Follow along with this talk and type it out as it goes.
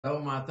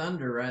stole my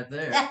thunder right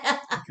there,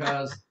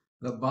 because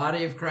the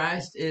body of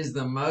Christ is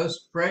the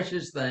most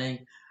precious thing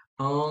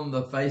on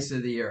the face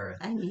of the earth.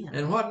 Amen.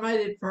 And what made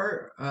it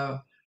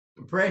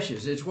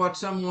precious? It's what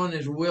someone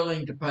is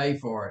willing to pay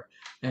for it.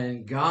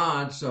 And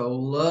God so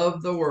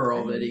loved the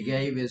world that he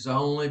gave his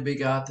only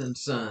begotten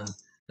Son,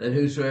 that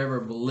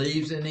whosoever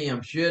believes in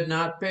him should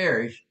not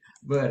perish,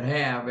 but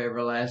have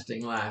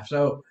everlasting life.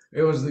 So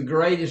it was the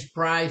greatest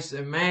price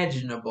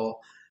imaginable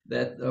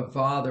that the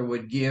Father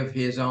would give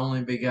his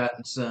only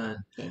begotten Son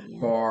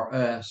for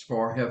us,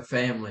 for her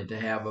family, to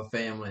have a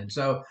family. And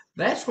so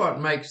that's what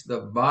makes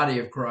the body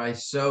of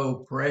Christ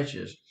so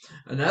precious.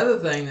 Another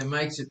thing that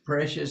makes it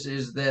precious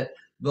is that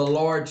the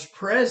Lord's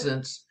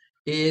presence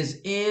is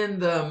in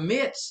the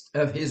midst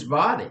of his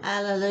body.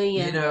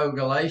 Hallelujah. You know,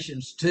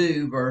 Galatians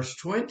 2, verse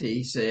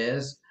 20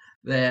 says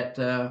that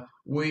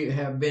we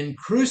have been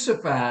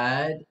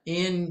crucified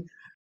in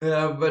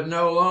but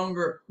no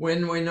longer,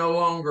 when we no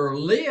longer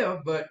live,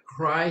 but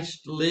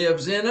Christ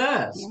lives in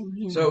us.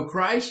 Amen. So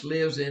Christ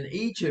lives in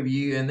each of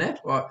you, and that's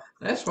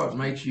what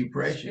makes you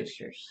precious.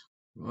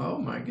 Oh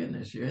my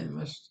goodness, you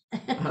must.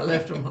 I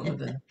left them on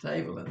the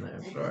table in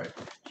there. I'm sorry.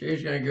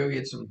 Sherry's going to go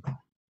get some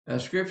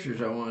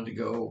scriptures I wanted to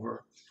go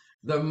over.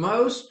 The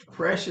most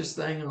precious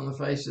thing on the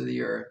face of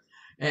the earth,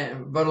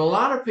 but a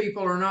lot of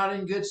people are not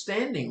in good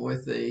standing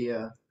with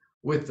the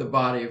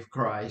body of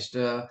Christ.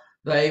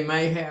 They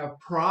may have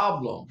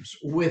problems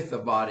with the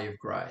body of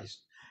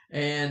Christ.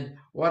 And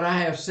what I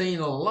have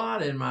seen a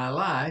lot in my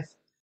life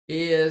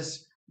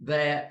is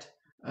that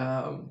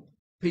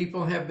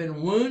people have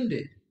been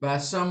wounded by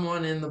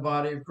someone in the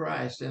body of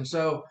Christ. And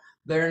so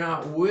they're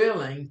not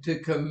willing to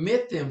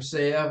commit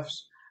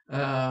themselves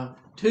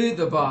to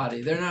the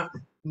body. They're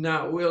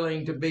not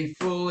willing to be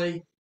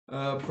fully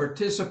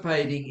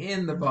participating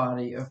in the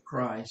body of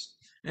Christ.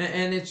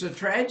 And it's a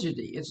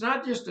tragedy. It's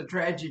not just a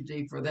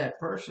tragedy for that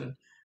person,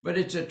 but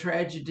it's a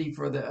tragedy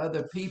for the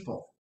other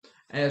people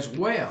as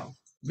well,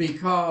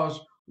 because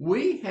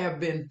we have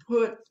been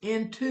put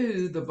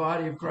into the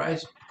body of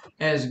Christ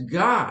as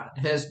God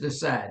has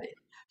decided.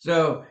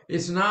 So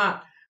it's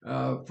not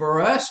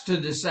for us to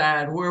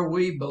decide where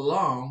we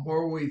belong,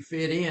 where we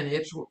fit in.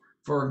 It's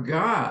for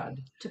God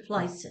to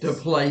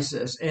place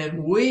us.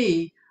 And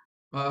we,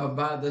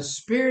 by the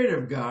Spirit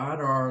of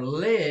God, are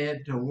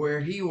led to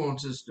where he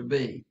wants us to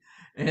be.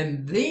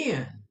 And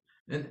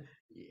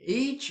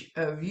each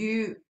of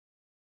you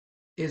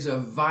is a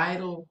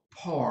vital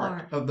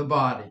part of the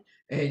body,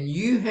 and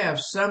you have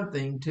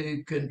something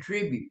to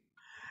contribute.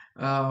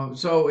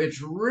 So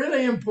it's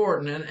really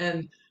important.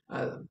 And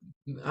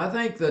I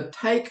think the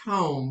take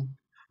home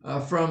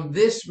from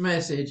this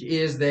message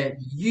is that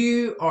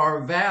you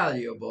are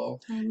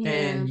valuable. Amen.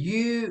 And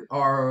you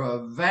are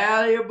a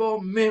valuable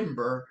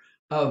member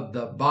of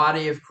the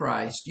body of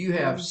Christ. You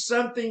have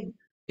something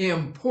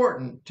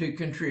important to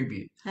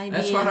contribute. Amen.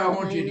 That's what I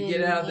want you to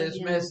get out of this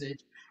message.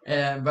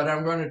 But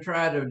I'm going to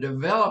try to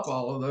develop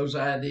all of those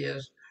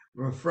ideas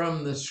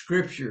from the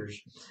scriptures.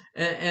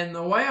 And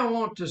the way I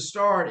want to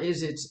start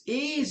is, it's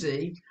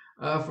easy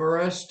for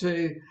us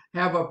to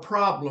have a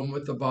problem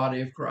with the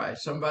body of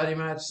Christ. Somebody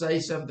might say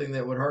something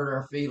that would hurt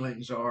our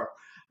feelings, or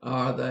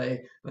they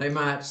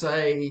might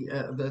say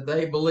that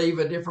they believe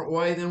a different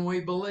way than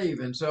we believe,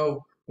 and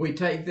so we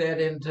take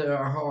that into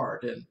our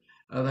heart.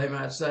 And they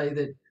might say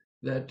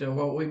that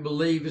what we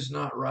believe is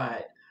not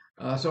right.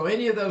 So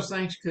any of those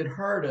things could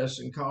hurt us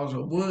and cause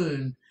a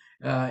wound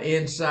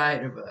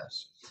inside of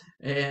us.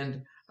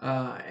 And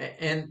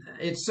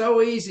it's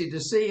so easy to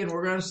see, and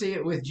we're going to see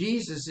it with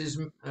Jesus's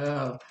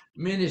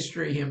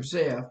ministry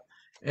himself.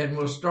 And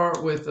we'll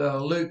start with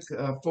Luke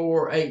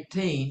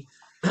 4:18.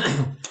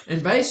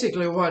 And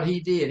basically what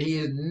he did, he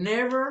had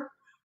never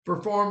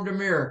performed a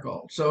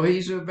miracle. So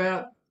he's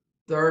about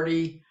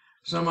 30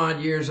 some odd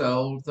years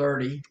old,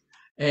 30.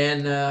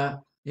 And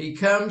he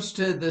comes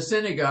to the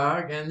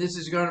synagogue, and this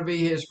is going to be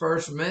his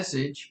first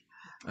message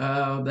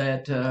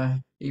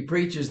that he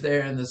preaches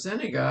there in the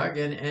synagogue.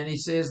 And he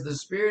says, "The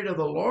Spirit of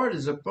the Lord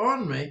is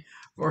upon me,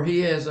 for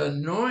he has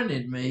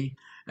anointed me."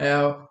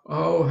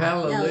 Oh,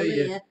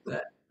 hallelujah.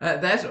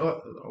 That's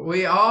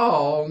we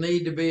all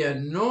need to be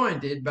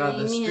anointed by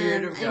the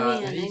Spirit of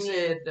God. And he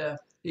said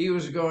he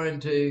was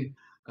going to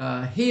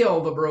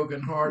heal the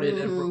brokenhearted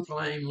and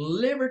proclaim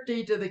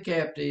liberty to the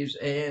captives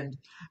and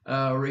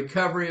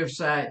recovery of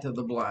sight to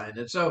the blind.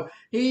 And so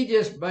he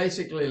just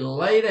basically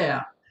laid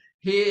out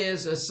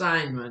his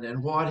assignment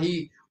and what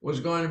he was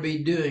going to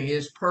be doing,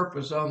 his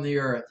purpose on the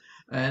earth.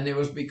 And it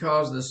was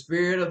because the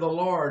Spirit of the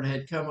Lord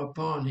had come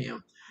upon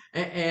him.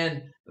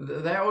 And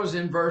that was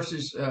in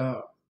verses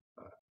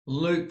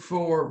Luke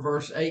 4,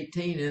 verse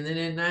 18. And then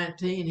in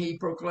 19, he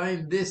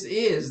proclaimed, "This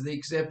is the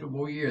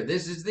acceptable year."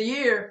 This is the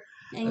year.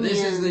 Amen.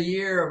 This is the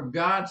year of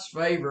God's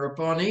favor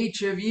upon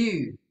each of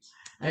you.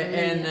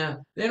 And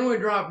then we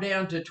drop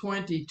down to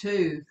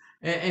 22,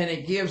 and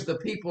it gives the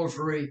people's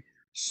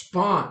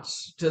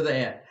response to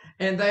that.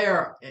 And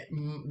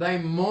they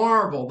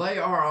marvel, they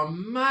are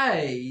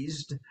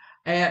amazed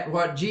at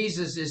what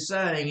Jesus is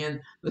saying. And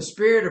the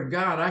Spirit of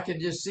God, I can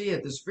just see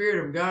it. The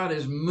Spirit of God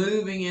is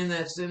moving in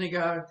that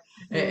synagogue,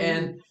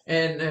 and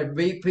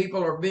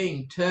people are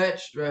being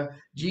touched.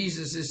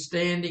 Jesus is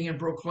standing and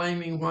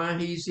proclaiming why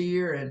he's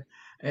here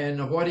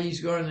and what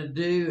he's going to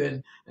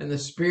do, and the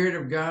Spirit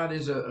of God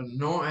has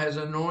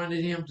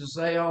anointed him to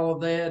say all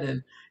of that,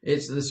 and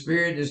it's the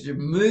Spirit is just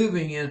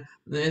moving in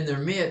their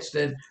midst,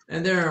 and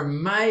they're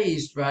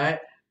amazed by it.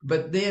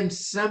 But then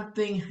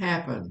something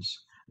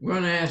happens. I'm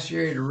going to ask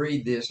Sherry to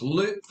read this.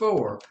 Luke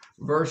 4,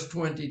 verse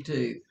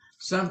 22.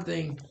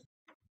 Something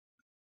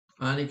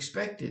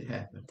unexpected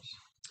happens.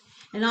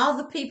 And all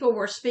the people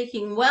were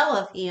speaking well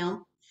of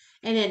him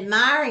and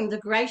admiring the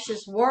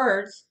gracious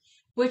words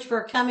which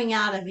were coming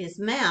out of his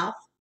mouth.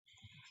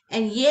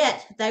 And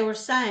yet they were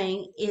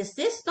saying, "Is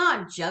this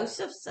not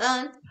Joseph's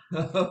son?"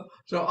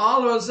 So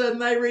all of a sudden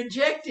they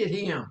rejected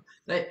him.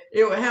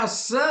 How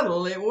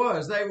subtle it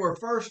was. They were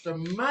first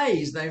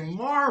amazed. They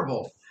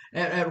marveled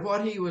at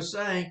what he was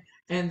saying.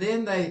 And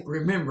then they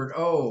remembered,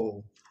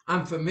 oh,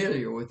 I'm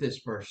familiar with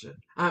this person.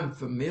 I'm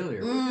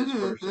familiar with this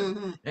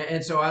person.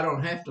 And so I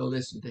don't have to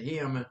listen to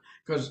him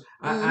because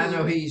I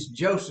know he's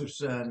Joseph's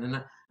son.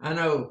 And I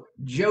know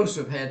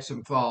Joseph had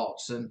some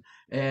faults,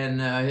 and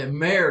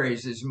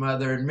Mary's his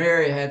mother, and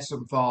Mary had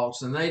some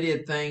faults, and they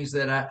did things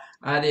that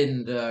I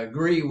didn't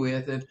agree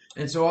with,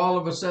 and so all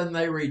of a sudden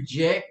they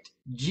reject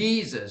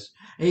Jesus.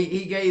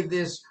 He gave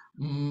this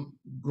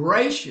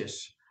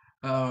gracious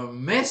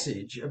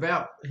message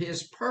about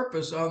his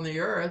purpose on the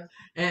earth,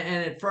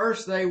 and at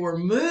first they were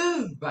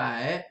moved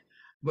by it,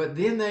 but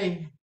then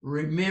they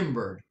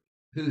remembered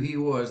who he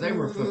was. They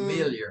were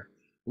familiar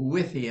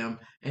with him,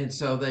 and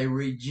so they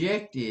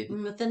rejected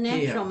with the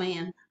natural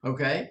him. Man.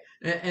 Okay,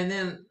 and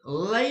then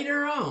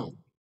later on,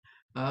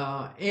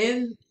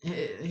 in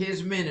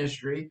his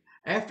ministry,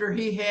 after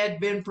he had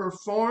been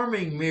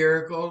performing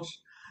miracles,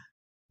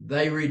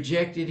 they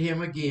rejected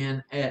him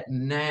again at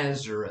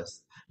Nazareth.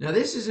 Now,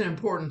 this is an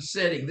important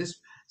setting. This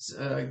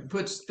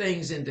puts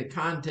things into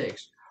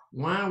context.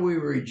 Why we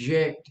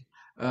reject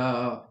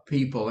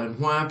people, and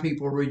why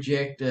people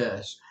reject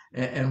us,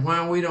 and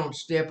why we don't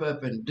step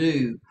up and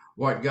do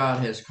what God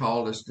has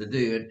called us to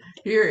do. And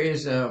here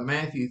is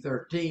Matthew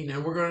 13,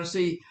 and we're going to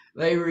see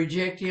they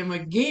reject him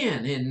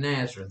again in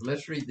Nazareth.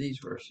 Let's read these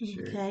verses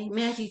here. Okay,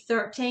 Matthew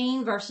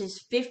 13, verses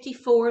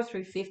 54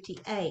 through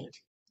 58.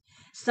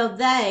 So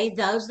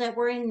those that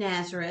were in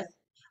Nazareth,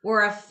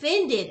 were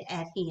offended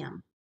at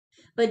him.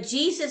 But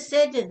Jesus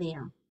said to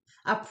them,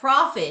 "A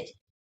prophet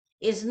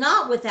is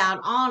not without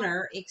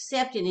honor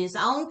except in his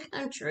own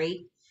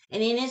country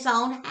and in his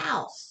own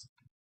house."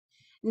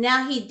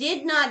 Now he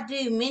did not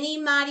do many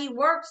mighty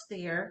works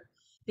there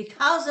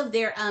because of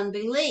their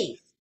unbelief.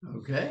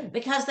 Okay.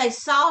 Because they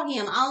saw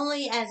him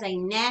only as a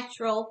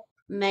natural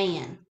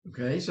man.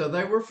 Okay, so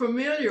they were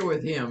familiar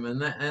with him,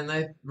 and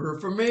they were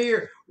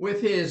familiar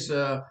with his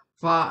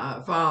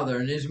father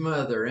and his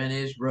mother and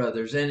his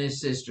brothers and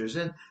his sisters,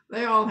 and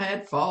they all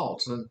had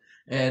faults,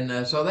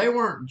 and so they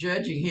weren't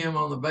judging him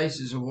on the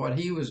basis of what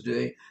he was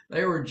doing.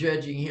 They were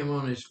judging him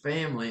on his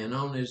family and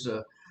on his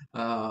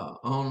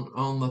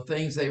on the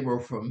things they were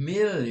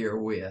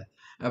familiar with,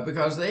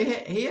 because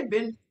he had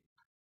been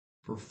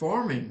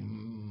performing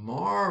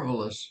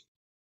marvelous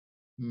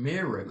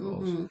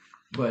miracles.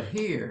 But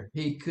here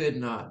he could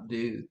not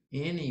do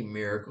any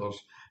miracles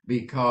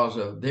because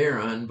of their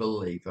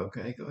unbelief.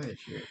 Okay, go ahead,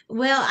 Sherry.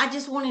 Well, I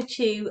just wanted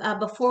to,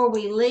 before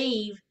we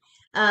leave,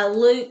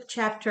 Luke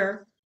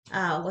chapter,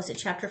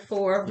 chapter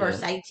 4,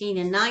 verse 18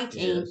 and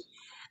 19.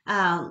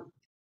 Yes.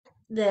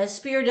 The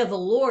Spirit of the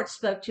Lord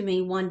spoke to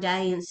me one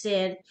day and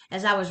said,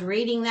 as I was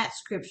reading that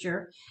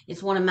scripture,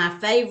 it's one of my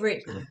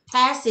favorite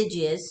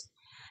passages,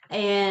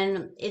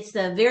 and it's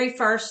the very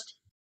first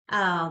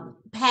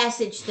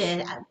passage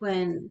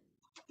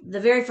the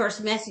very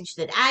first message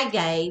that I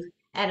gave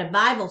at a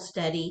Bible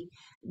study.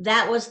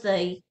 That was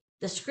the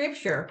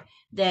scripture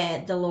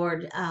that the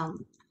Lord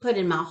put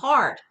in my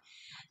heart.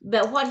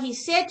 But what he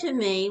said to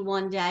me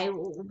one day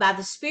by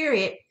the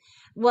Spirit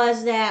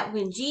was that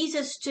when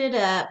Jesus stood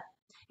up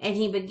and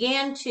he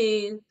began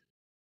to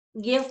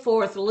give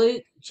forth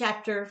Luke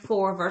chapter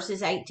 4,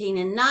 verses 18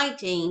 and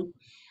 19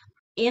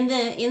 in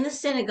the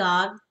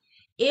synagogue,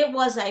 it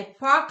was a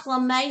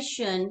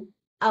proclamation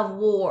of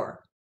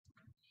war.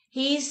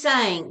 He's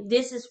saying,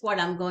 "This is what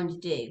I'm going to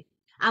do.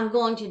 I'm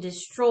going to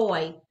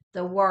destroy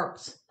the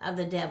works of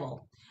the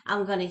devil.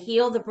 I'm going to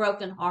heal the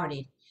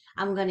brokenhearted.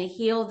 I'm going to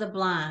heal the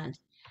blind.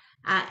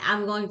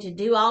 I'm going to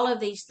do all of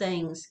these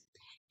things."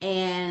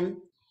 And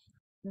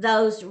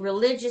those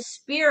religious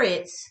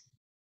spirits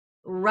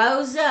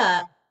rose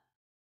up,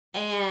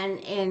 and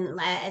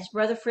as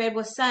Brother Fred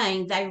was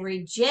saying, they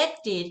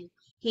rejected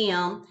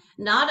him,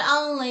 not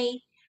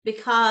only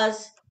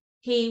because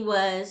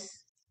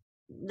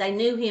they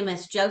knew him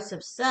as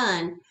Joseph's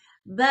son,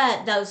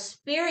 but those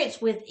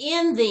spirits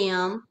within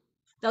them,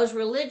 those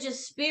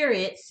religious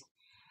spirits,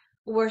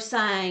 were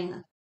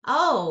saying,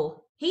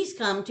 "Oh, he's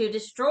come to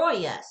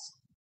destroy us."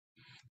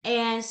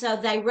 And so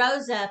they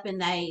rose up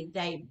and they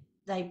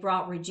they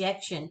brought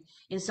rejection.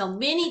 And so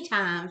many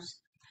times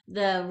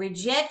the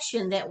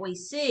rejection that we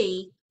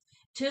see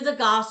to the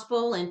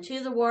gospel and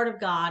to the word of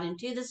God and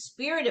to the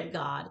spirit of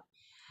God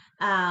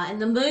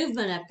and the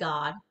movement of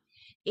God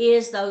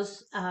is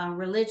those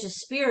religious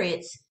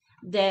spirits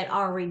that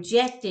are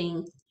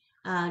rejecting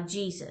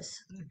Jesus.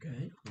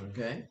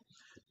 Okay.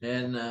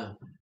 And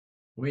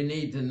we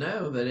need to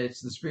know that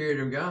it's the Spirit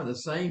of God, the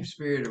same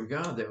Spirit of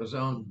God that was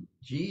on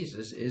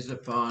Jesus is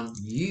upon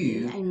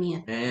you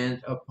Amen.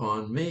 and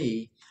upon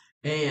me.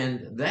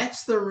 And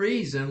that's the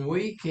reason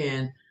we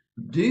can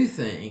do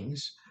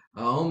things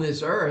on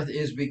this earth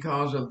is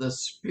because of the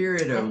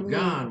Spirit of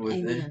God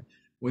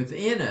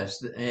within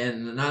us.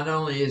 And not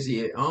only is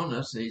he on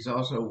us, he's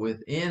also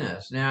within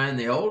us. Now, in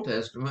the Old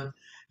Testament,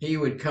 he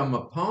would come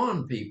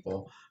upon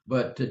people,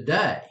 but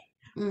today,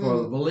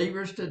 for the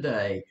believers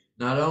today,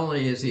 not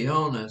only is he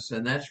on us,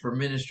 and that's for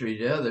ministry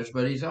to others,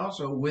 but he's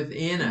also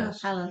within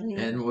us. Hallelujah.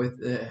 And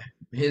with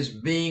his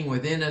being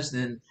within us,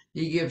 then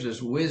he gives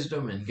us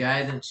wisdom and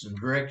guidance and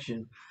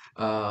direction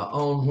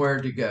on where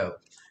to go.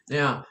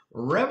 Now,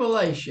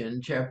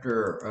 Revelation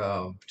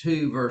chapter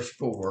 2, verse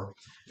 4,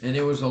 and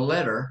it was a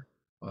letter.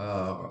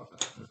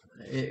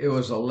 It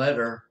was a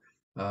letter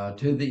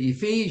to the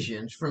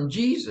Ephesians from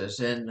Jesus,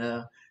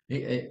 and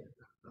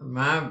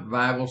my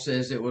Bible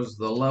says it was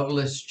the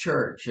Loveless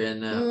Church,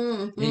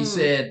 and he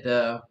said,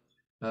 "I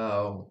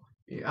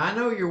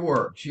know your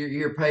works.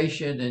 You're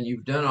patient, and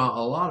you've done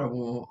a lot of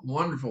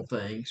wonderful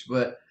things,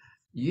 but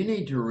you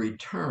need to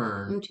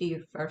return to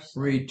your first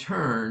love.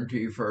 Return to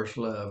your first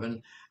love."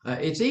 And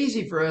it's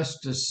easy for us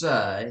to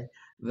say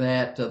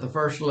that the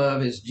first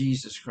love is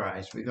Jesus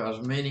Christ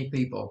because many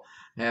people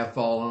have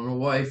fallen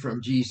away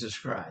from Jesus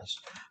Christ.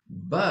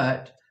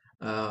 But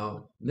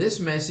this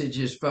message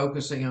is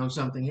focusing on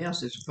something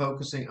else. It's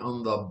focusing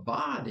on the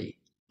body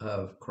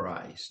of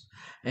Christ.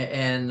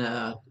 And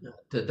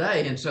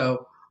today, and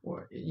so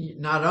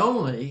not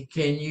only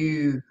can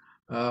you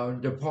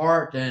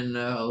depart and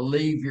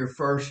leave your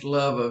first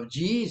love of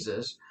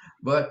Jesus,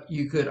 but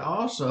you could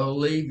also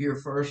leave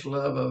your first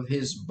love of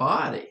his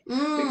body.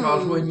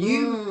 Because when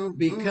you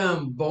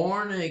become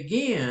born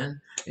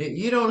again,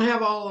 you don't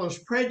have all those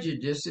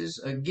prejudices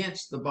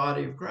against the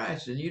body of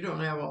Christ, and you don't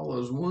have all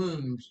those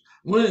wounds,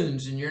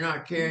 and you're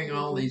not carrying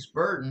all these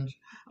burdens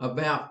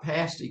about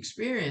past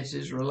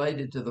experiences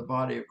related to the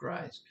body of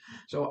Christ.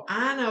 So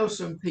I know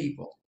some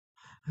people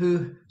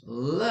who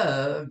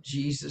love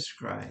Jesus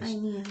Christ.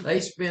 Amen.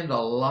 They spend a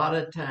lot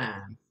of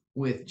time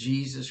with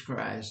Jesus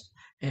Christ,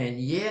 and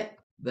yet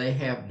they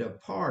have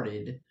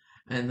departed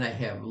and they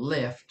have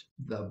left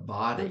the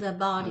body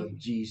of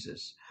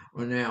Jesus.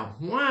 Well, now,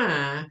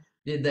 why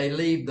did they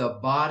leave the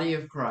body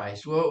of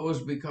Christ? Well, it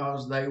was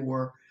because they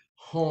were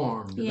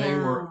harmed, they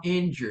were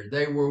injured,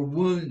 they were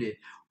wounded.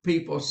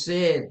 People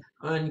said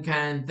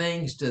unkind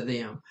things to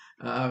them,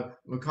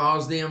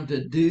 caused them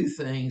to do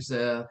things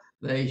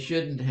they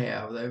shouldn't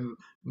have. They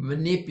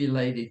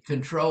manipulated,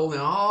 controlled,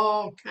 and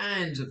all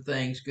kinds of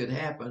things could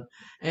happen.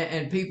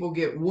 And people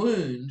get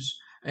wounds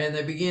and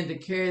they begin to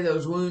carry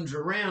those wounds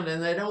around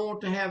and they don't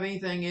want to have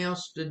anything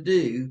else to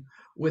do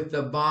with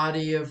the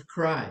body of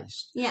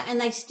Christ. Yeah, and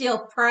they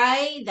still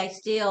pray, they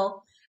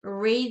still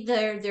read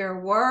their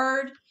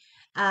word,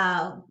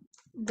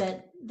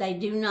 but they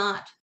do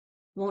not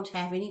want to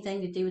have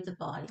anything to do with the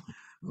body.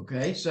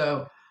 Okay,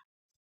 so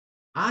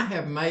I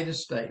have made a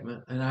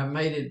statement, and I've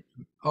made it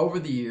over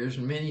the years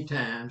many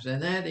times,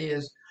 and that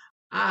is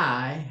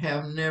I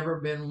have never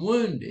been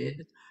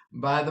wounded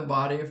by the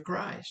body of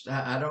Christ.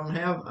 I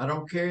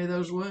don't carry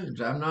those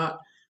wounds. I'm not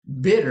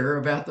bitter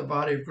about the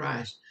body of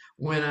Christ.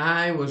 When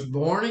I was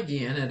born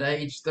again at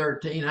age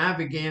 13, I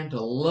began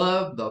to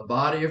love the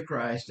body of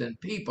Christ and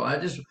people.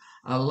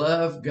 I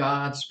love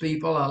God's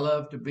people. I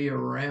love to be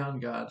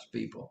around God's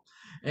people.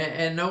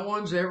 And no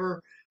one's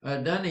ever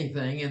done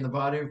anything in the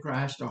body of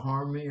Christ to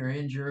harm me or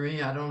injure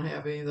me. I don't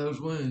have any of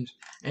those wounds.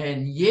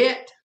 And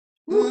yet,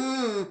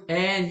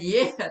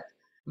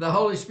 the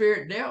Holy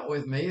Spirit dealt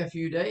with me a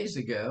few days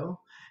ago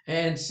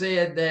and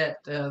said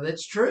that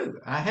that's true.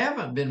 I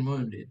haven't been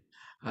wounded.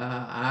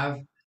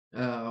 I'm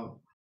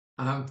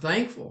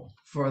thankful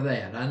for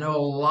that. I know a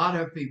lot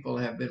of people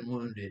have been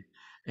wounded,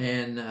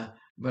 and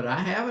but I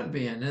haven't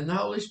been. And the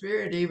Holy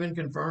Spirit even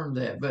confirmed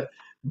that.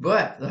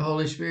 But the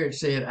Holy Spirit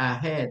said I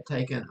had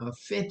taken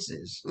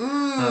offenses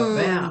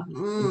about,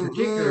 in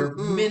particular,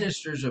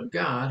 ministers of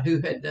God who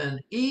had done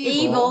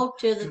evil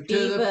to the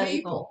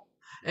people.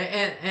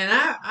 And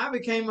I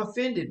became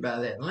offended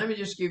by that. Let me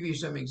just give you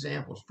some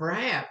examples.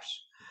 Perhaps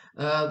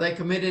they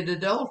committed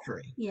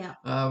adultery. Yeah.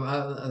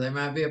 They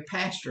might be a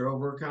pastor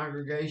over a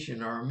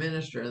congregation or a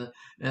minister,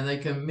 and they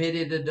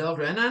committed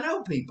adultery. And I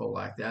know people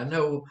like that. I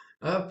know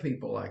of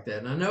people like that,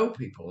 and I know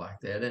people like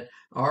that. And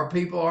are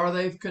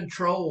they've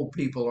controlled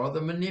people, or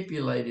they've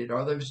manipulated,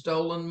 or they've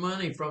stolen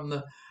money from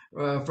the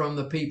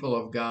people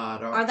of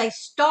God, or they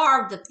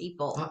starved the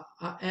people.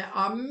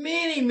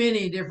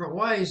 Many different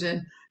ways,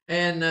 and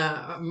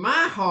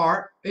my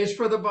heart is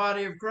for the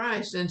body of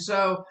Christ, and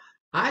so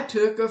I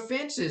took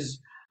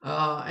offenses,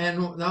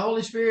 and the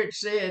Holy Spirit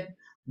said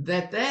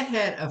that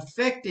had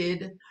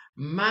affected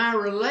my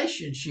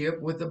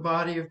relationship with the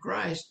body of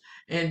Christ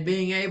and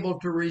being able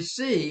to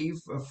receive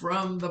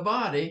from the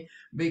body,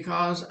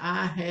 because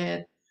I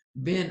had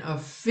been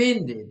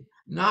offended,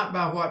 not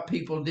by what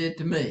people did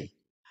to me,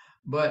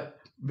 but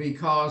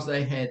because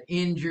they had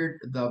injured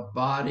the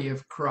body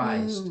of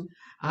Christ.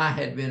 I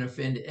had been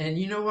offended. And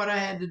you know what I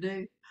had to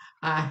do?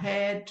 I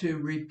had to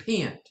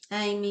repent.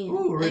 Amen.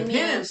 Ooh,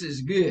 repentance Amen.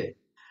 is good.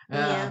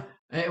 Yeah.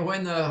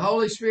 When the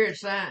Holy Spirit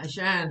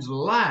shines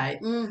light,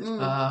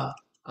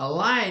 a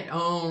light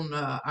on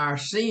our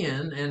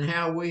sin and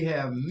how we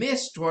have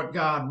missed what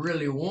God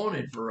really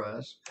wanted for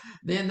us,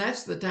 then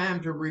that's the time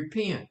to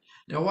repent.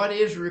 Now, what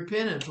is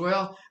repentance?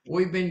 Well,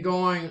 we've been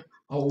going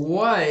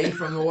away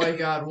from the way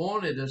God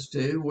wanted us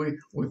to.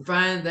 We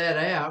find that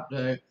out.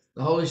 The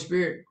Holy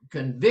Spirit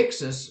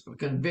convicts us,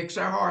 convicts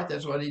our heart.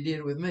 That's what He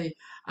did with me.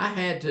 I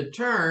had to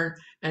turn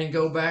and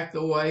go back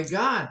the way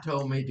God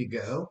told me to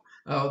go,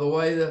 the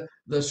way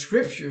the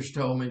Scriptures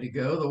told me to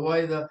go, the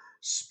way the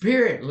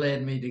Spirit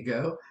led me to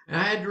go. And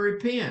I had to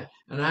repent.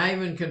 And I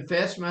even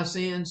confessed my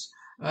sins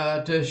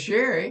to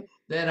Sherry,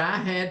 that I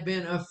had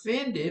been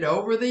offended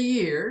over the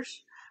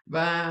years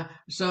by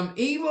some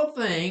evil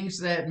things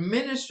that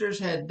ministers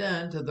had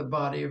done to the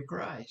body of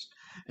Christ.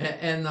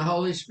 And the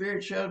Holy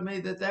Spirit showed me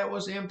that that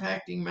was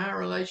impacting my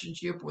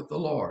relationship with the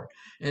Lord.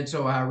 And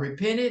so I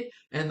repented,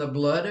 and the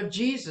blood of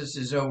Jesus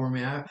is over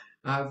me.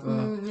 I've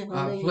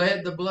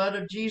pled the blood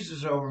of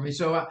Jesus over me.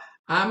 So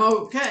I'm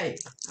okay.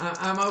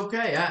 I'm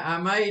okay. I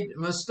made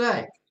a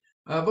mistake.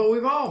 But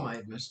we've all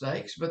made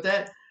mistakes. But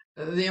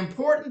the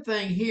important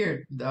thing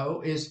here,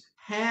 though, is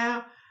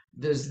how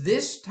does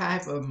this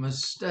type of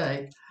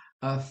mistake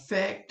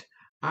affect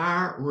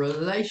our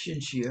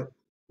relationship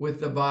with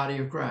the body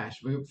of Christ?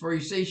 For you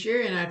see,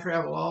 Sherry and I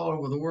travel all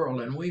over the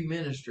world, and we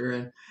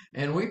minister,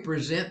 and we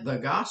present the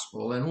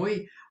gospel, and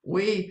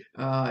we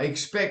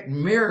expect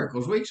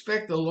miracles. We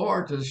expect the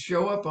Lord to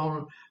show up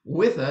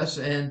with us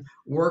and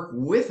work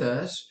with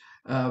us,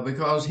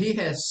 because He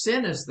has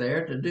sent us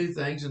there to do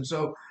things. And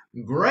so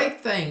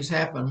great things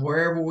happen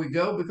wherever we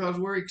go, because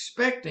we're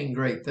expecting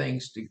great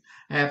things to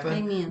happen.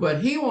 Amen.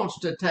 But He wants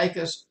to take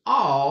us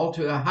all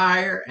to a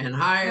higher and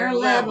higher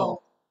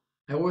level.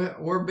 And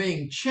we're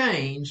being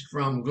changed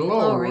from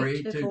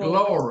glory to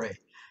glory.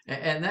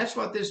 And that's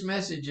what this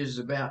message is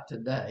about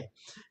today.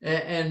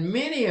 And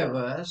many of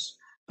us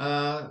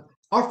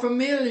are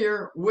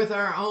familiar with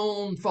our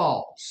own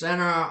faults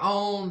and our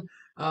own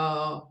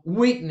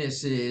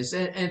weaknesses.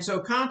 And so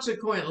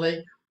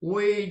consequently,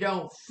 we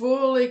don't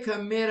fully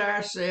commit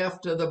ourselves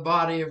to the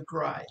body of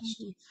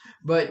Christ.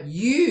 But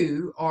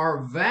you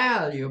are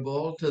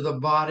valuable to the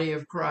body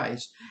of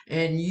Christ,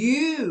 and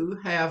you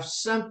have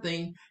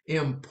something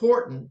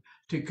important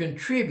to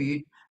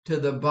contribute to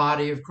the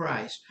body of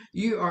Christ.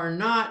 You are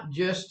not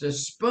just a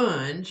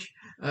sponge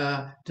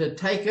to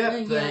take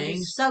up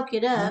things. Just soak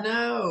it up.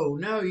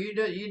 No,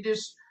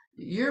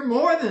 you're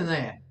more than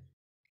that.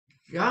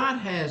 God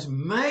has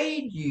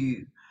made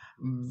you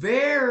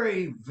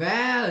very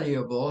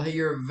valuable.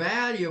 You're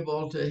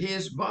valuable to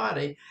His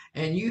body,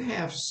 and you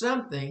have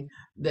something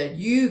that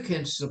you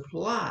can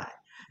supply.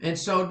 And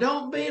so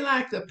don't be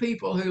like the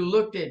people who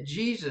looked at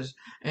Jesus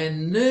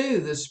and knew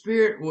the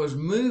Spirit was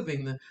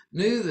moving,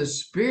 knew the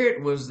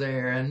Spirit was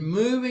there and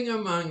moving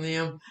among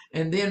them,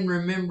 and then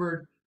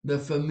remembered the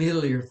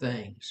familiar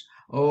things.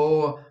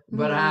 Oh,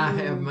 but I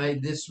have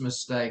made this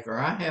mistake, or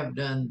I have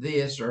done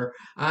this, or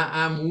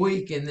I'm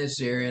weak in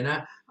this area,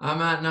 and I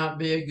might not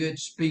be a good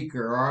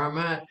speaker, or I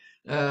might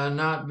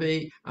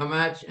I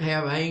might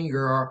have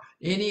anger, or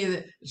any of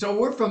that. So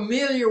we're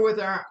familiar with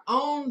our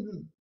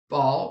own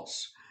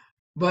faults,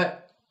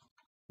 but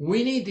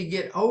we need to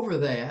get over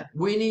that.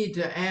 We need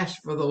to ask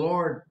for the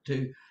Lord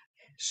to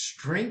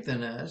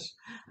strengthen us,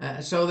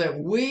 so that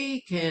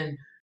we can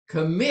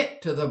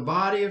commit to the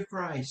body of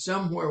Christ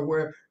somewhere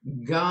where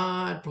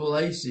God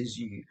places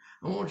you.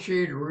 I want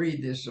you to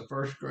read this of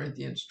 1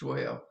 Corinthians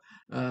 12,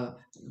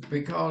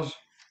 because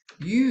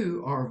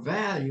you are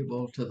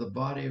valuable to the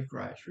body of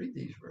Christ. Read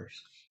these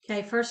verses.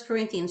 Okay, 1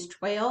 Corinthians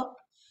 12,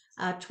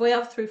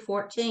 12 through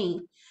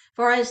 14.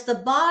 For as the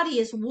body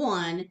is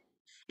one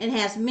and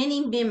has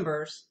many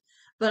members,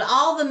 but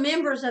all the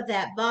members of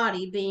that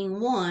body, being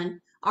one,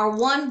 are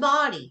one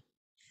body,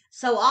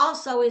 so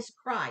also is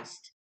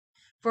Christ.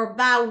 For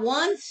by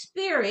one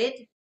Spirit,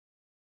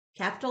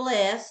 capital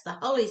S, the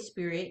Holy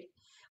Spirit,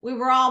 we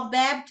were all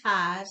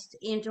baptized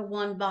into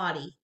one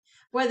body,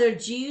 whether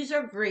Jews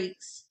or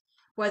Greeks,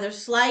 whether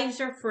slaves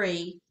or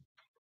free,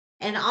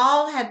 and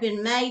all have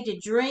been made to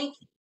drink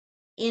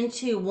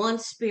into one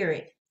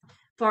Spirit.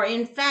 For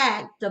in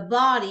fact, the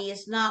body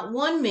is not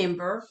one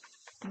member,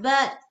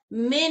 but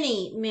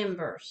many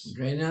members.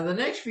 Okay, now the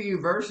next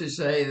few verses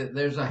say that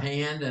there's a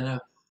hand and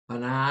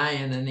an eye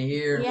and an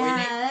ear.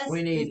 Yeah,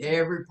 we need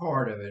every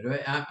part of it.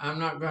 I'm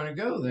not going to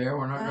go there.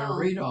 We're not going to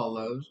read all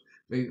those,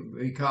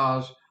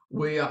 because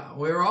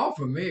we're all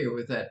familiar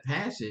with that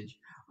passage.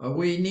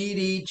 We need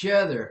each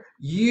other.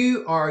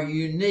 You are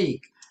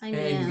unique.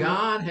 Amen. And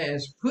God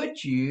has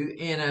put you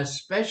in a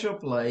special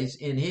place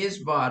in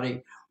His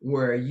body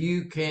where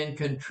you can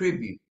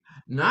contribute,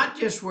 not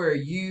just where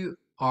you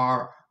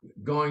are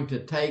going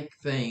to take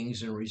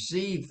things and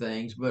receive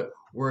things, but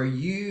where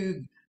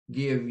you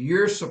give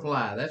your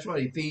supply. That's what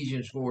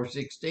Ephesians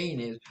 4:16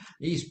 is.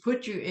 He's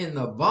put you in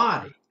the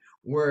body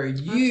where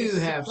you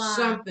have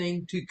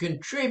something to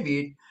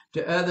contribute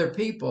to other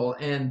people,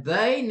 and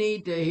they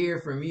need to hear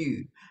from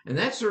you. And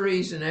that's the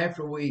reason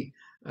after we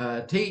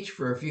teach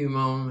for a few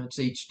moments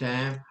each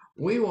time,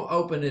 we will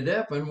open it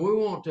up and we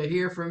want to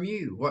hear from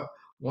you.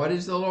 What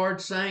is the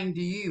Lord saying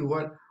to you?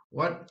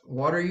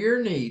 What are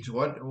your needs?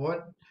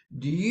 What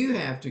do you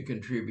have to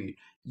contribute?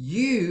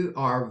 You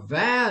are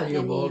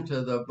valuable Amen.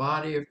 to the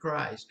body of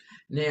Christ.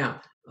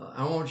 Now,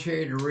 I want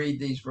Sherry to read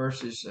these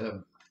verses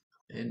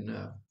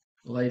in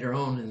later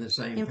on in the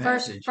same in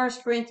passage. 1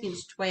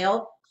 Corinthians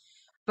 12,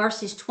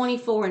 verses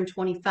 24 and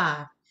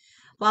 25.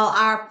 While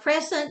our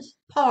present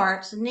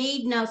parts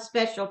need no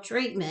special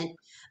treatment,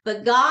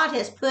 but God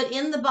has put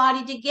in the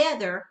body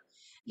together,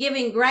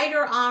 giving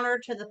greater honor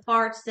to the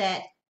parts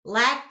that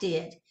lacked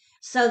it,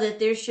 so that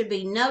there should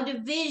be no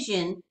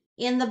division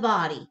in the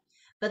body,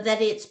 but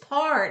that its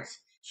parts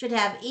should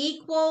have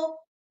equal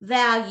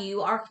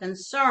value or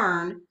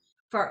concern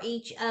for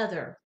each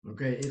other.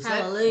 Okay, it's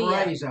Hallelujah.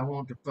 that phrase I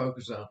want to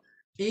focus on.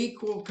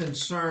 Equal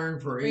concern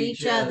for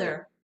each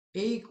other.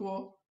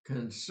 Equal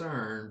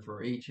concern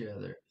for each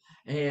other.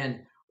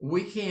 And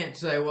we can't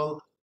say,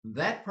 well,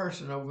 that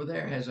person over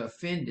there has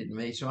offended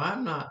me, so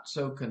I'm not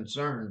so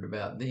concerned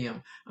about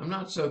them. I'm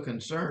not so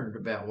concerned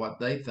about what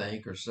they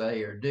think or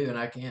say or do, and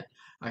I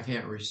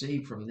can't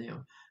receive from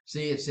them.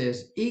 See, it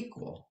says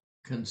equal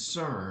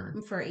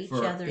concern for each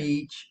for other.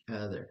 each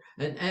other.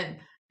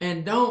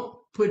 And don't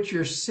put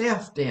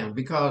yourself down,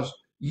 because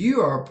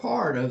you are a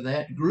part of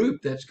that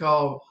group that's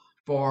called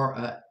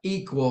for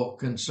equal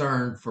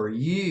concern for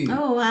you.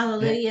 Oh,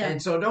 hallelujah.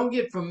 And so don't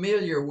get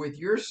familiar with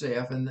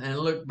yourself and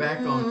look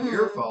back on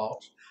your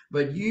faults,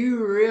 but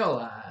you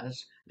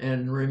realize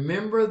and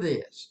remember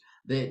this,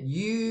 that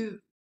you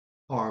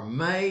are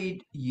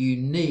made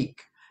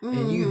unique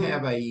and you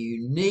have a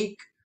unique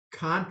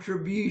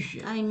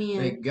contribution. Amen.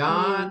 That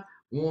God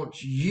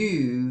wants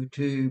you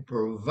to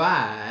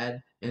provide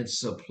and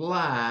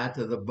supply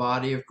to the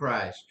body of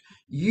Christ.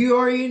 You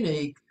are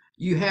unique.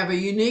 You have a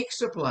unique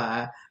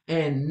supply,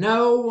 and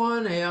no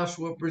one else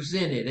will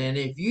present it. And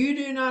if you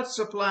do not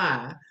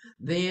supply,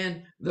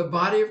 then the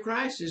body of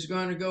Christ is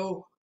going to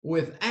go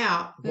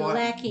without what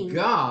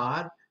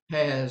God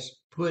has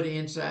put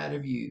inside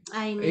of you.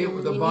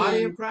 The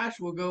body of Christ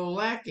will go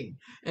lacking.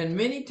 And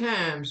many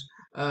times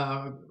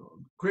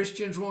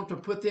Christians want to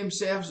put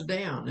themselves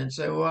down and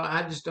say, well,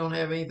 I just don't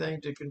have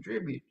anything to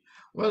contribute.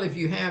 Well, if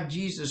you have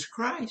Jesus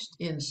Christ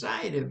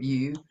inside of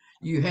you,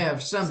 you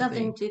have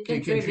something to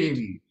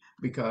contribute,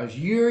 because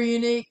you're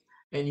unique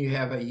and you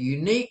have a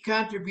unique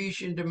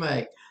contribution to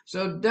make.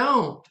 So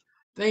don't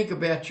think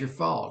about your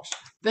faults.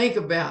 Think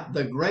about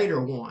the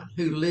greater one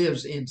who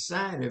lives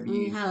inside of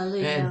you.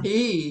 Hallelujah. And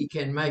he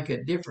can make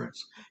a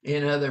difference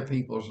in other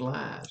people's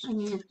lives.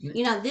 Amen.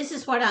 You know, this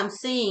is what I'm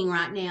seeing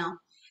right now.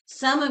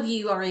 Some of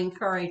you are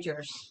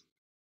encouragers.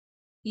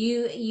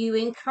 You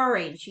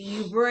encourage,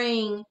 you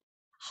bring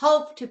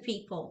hope to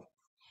people.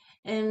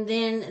 And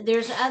then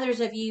there's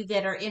others of you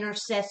that are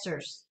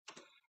intercessors.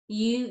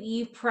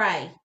 You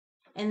pray.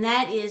 And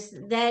that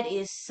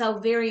is so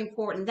very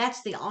important.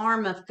 That's the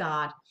arm of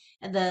God.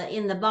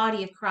 In the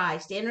body of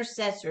Christ,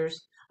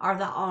 intercessors are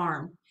the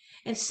arm.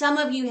 And some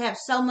of you have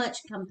so much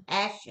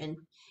compassion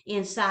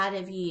inside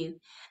of you.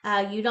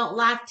 You don't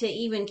like to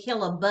even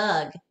kill a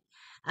bug.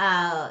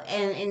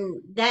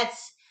 And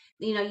that's,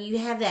 you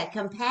have that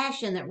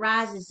compassion that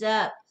rises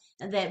up,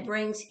 that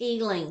brings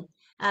healing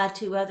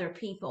to other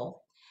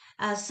people.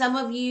 Some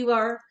of you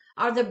are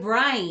the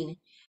brain.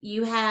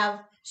 You have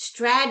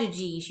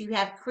strategies, you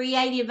have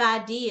creative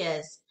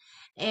ideas.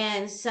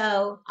 And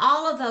so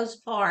all of those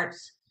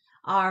parts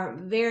are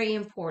very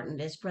important,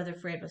 as Brother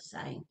Fred was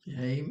saying.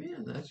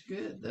 Amen. That's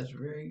good. That's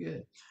very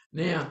good.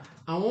 Now,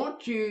 I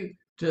want you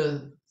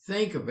to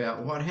think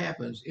about what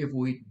happens if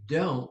we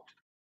don't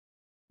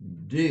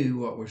do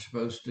what we're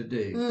supposed to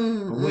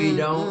do. We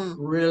don't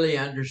really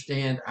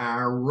understand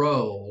our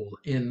role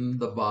in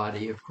the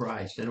body of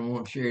Christ. And I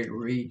want Sherry to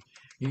read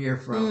here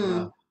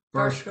from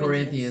 1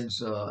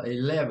 Corinthians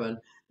 11.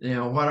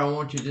 Now, what I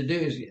want you to do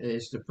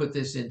is to put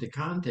this into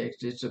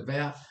context. It's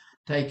about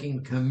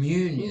taking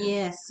communion.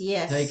 Yes,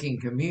 yes.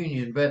 Taking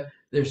communion. But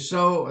there's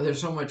so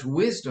much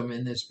wisdom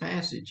in this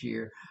passage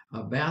here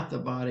about the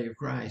body of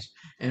Christ.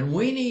 And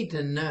we need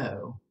to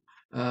know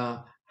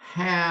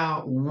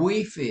how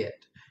we fit.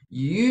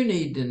 You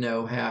need to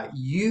know how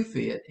you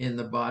fit in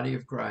the body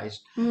of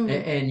Christ.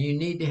 And you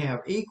need to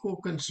have equal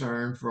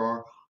concern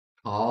for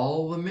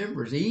all the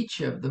members,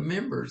 each of the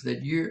members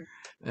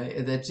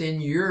that's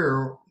in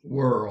your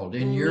world,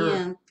 in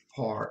your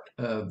part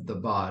of the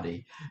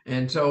body.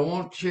 And so I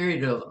want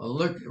Sherry to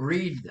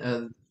read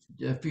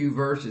a few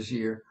verses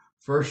here.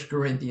 1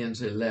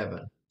 Corinthians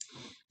 11.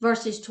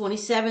 Verses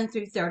 27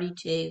 through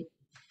 32.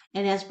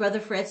 And as Brother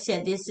Fred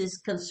said, this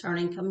is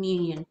concerning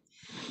communion.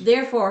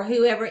 Therefore,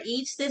 whoever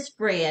eats this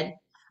bread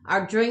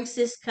or drinks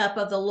this cup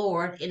of the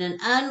Lord in an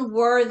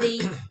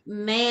unworthy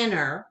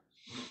manner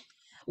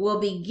will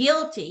be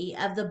guilty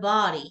of the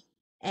body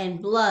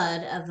and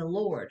blood of the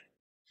Lord.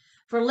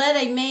 For let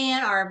a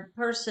man or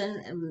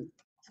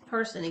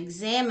person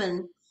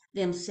examine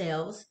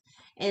themselves,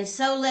 and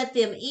so let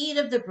them eat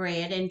of the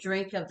bread and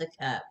drink of the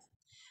cup.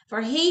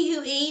 For he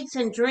who eats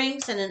and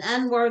drinks in an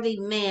unworthy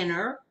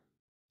manner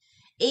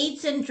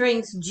eats and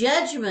drinks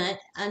judgment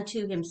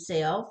unto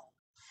himself,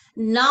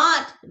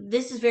 not,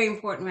 this is very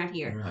important right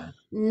here, Right.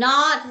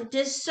 not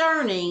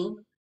discerning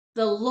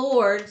the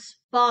Lord's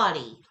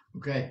body.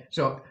 Okay,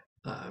 so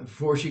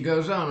before she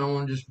goes on, I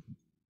want to just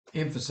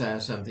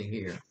emphasize something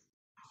here.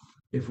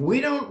 If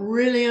we don't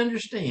really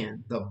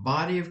understand the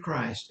body of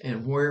Christ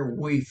and where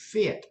we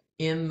fit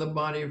in the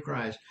body of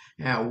Christ,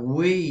 how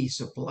we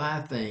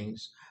supply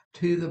things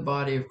to the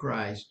body of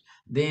Christ,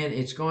 then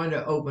it's going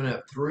to open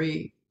up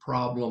three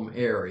problem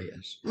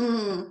areas.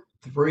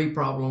 Three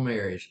problem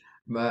areas.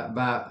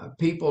 By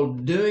people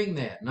doing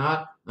that,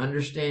 not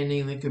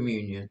understanding the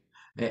communion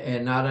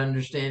and not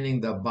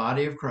understanding the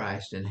body of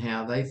Christ and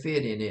how they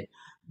fit in it,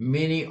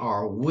 many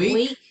are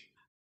weak.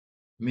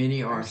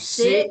 Many are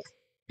sick,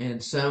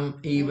 and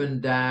some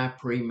even die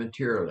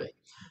prematurely.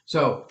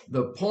 So,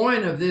 the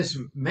point of this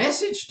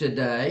message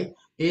today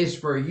is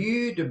for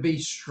you to be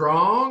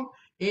strong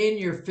in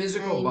your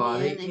physical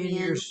body, in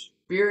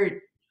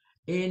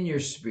your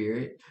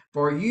spirit,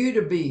 for you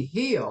to be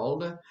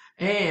healed,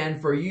 and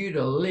for you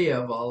to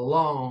live a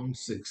long,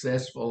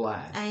 successful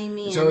life.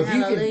 Amen. So, if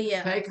Hallelujah. you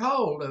can take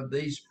hold of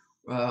these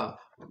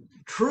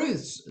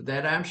truths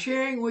that I'm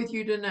sharing with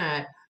you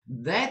tonight,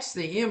 that's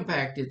the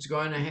impact it's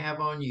going to have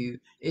on you.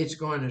 It's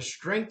going to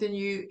strengthen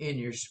you in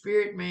your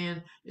spirit,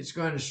 man. It's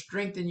going to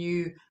strengthen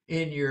you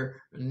in your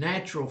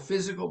natural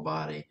physical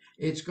body.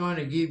 It's going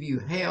to give you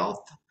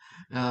health,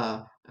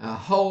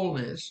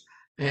 wholeness,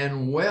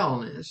 and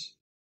wellness.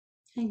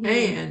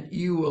 And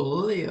you will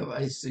live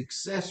a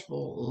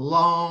successful,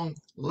 long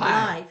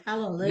life.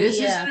 Hallelujah. This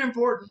is an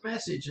important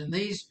message, and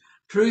these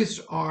truths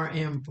are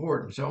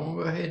important. So I'm going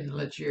to go ahead and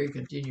let Sherry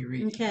continue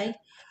reading. Okay.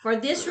 For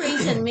this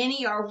reason,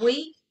 many are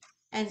weak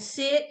and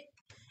sick,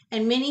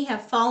 and many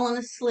have fallen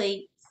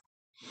asleep.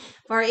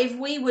 For if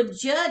we would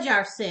judge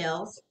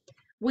ourselves,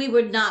 we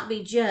would not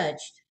be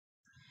judged.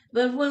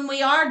 But when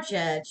we are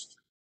judged,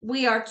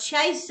 we are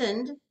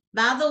chastened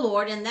by the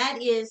Lord, and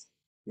that is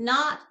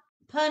not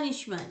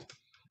punishment.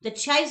 The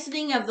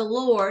chastening of the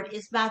Lord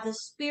is by the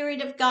Spirit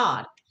of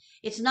God.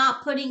 It's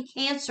not putting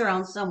cancer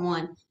on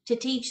someone to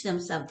teach them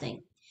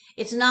something.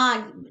 It's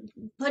not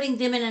putting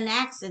them in an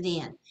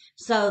accident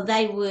so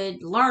they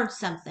would learn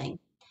something.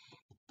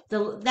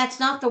 That's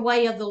not the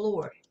way of the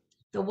Lord.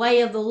 The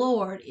way of the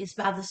Lord is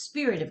by the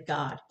Spirit of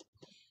God.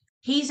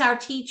 He's our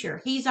teacher.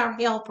 He's our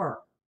helper.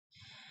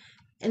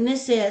 And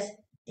this says,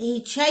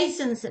 he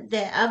chastens of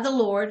the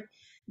Lord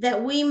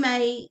that we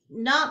may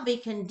not be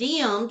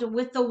condemned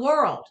with the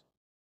world.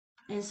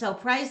 And so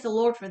praise the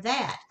Lord for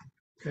that.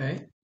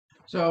 Okay.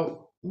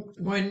 So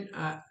when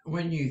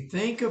you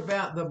think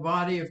about the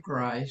body of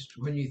Christ,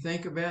 when you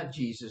think about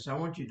Jesus, I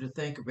want you to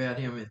think about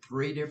him in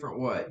three different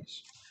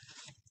ways.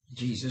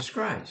 Jesus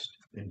Christ.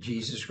 And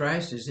Jesus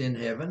Christ is in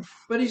heaven,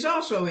 but he's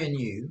also in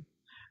you.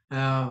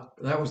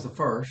 That was the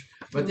first.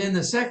 But then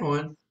the second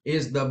one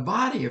is the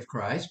body of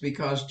Christ,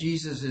 because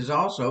Jesus is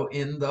also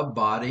in the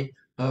body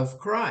of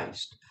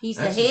Christ. He's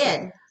the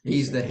head.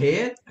 He's the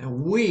head,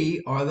 and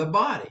we are the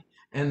body.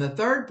 And the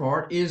third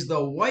part is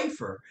the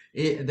wafer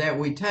that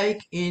we take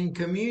in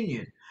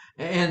communion.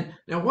 And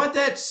now what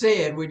that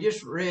said, we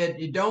just read,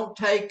 you don't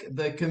take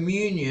the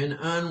communion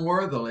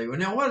unworthily. Well,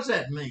 now what does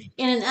that mean?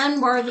 In an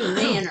unworthy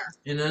manner.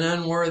 In an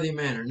unworthy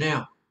manner.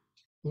 Now,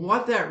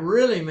 what that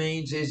really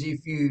means is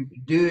if you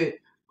do it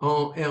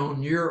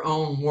on your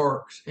own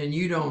works and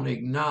you don't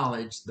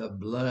acknowledge the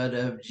blood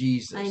of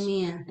Jesus.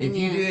 Amen. If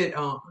you do it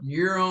on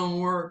your own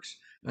works,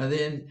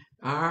 then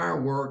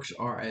our works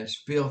are as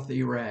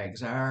filthy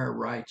rags. Our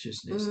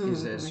righteousness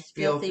is as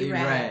filthy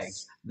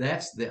rags.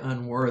 That's the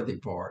unworthy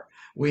part.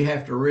 We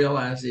have to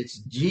realize it's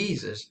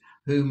Jesus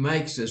who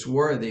makes us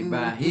worthy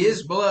by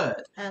his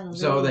blood. Hallelujah.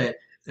 So that,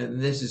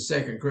 and this is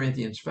 2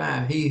 Corinthians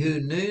 5, he who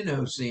knew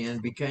no sin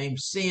became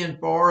sin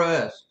for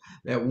us,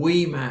 that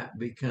we might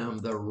become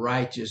the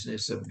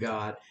righteousness of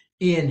God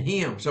in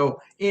him. So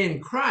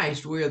in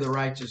Christ, we are the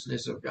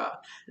righteousness of God.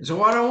 And so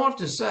what I want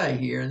to say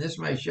here, and this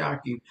may shock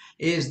you,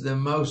 is the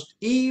most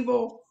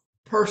evil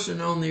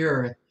person on the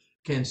earth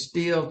can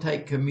still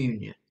take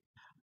communion.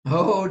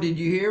 Oh, did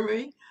you hear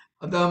me?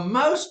 The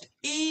most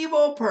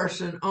evil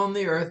person on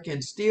the earth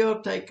can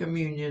still take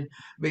communion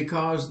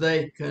because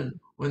they can,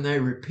 when they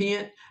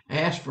repent,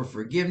 ask for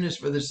forgiveness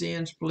for the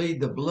sins,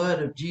 plead the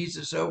blood of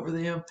Jesus over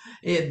them,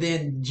 and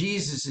then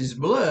Jesus'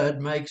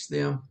 blood makes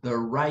them the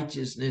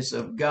righteousness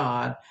of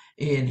God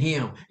in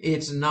him.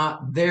 It's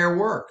not their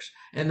works.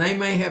 And they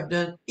may have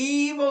done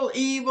evil,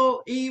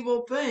 evil,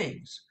 evil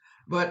things.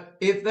 But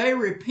if they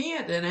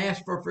repent and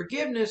ask for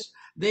forgiveness,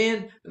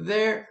 then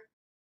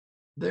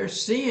their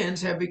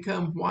sins have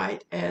become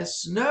white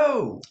as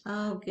snow.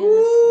 Oh, goodness.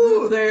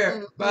 Ooh,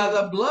 there by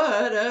the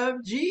blood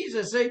of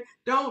Jesus. See,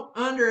 don't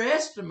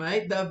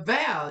underestimate the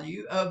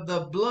value of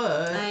the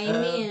blood of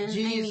Amen. Amen.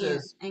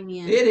 Jesus.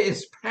 Amen. It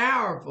is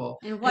powerful.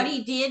 And what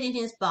he did in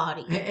his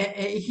body.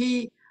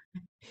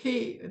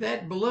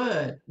 That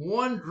blood,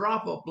 one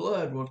drop of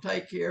blood will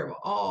take care of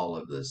all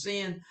of the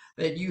sin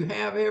that you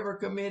have ever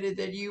committed,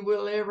 that you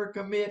will ever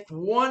commit.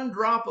 One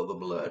drop of the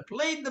blood.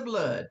 Plead the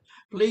blood.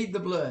 Plead the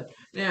blood.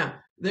 Now,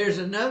 there's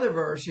another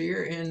verse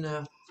here in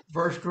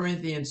 1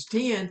 Corinthians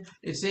 10.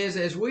 It says,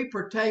 as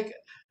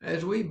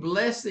we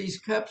bless these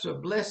cups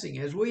of blessing,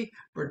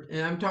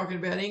 and I'm talking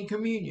about in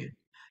communion,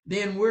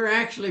 then we're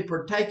actually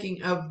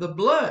partaking of the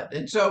blood.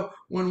 And so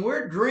when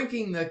we're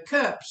drinking the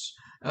cups,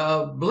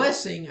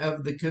 blessing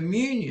of the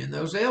communion,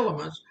 those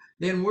elements,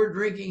 then we're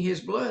drinking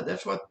his blood.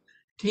 That's what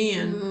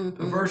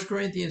 1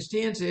 Corinthians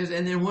 10 says.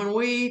 And then when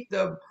we eat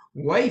the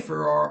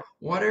wafer or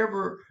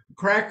whatever,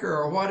 cracker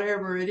or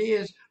whatever it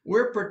is,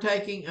 we're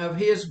partaking of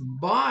his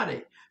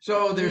body.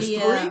 So there's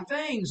three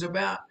things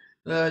about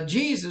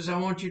Jesus I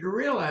want you to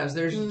realize.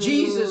 There's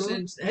Jesus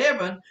in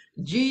heaven.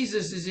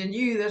 Jesus is in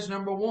you. That's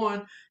number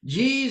one.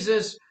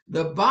 Jesus,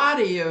 the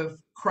body of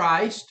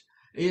Christ,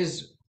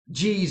 is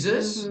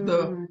Jesus,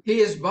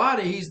 his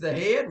body. He's the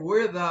head,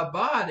 we're the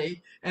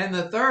body. And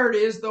the third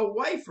is the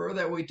wafer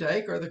that we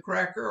take, or the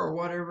cracker, or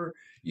whatever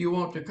you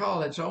want to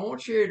call it. So I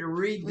want you to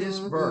read this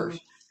verse.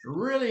 It's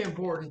really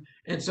important.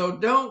 And so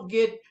don't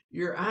get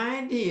your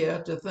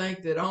idea to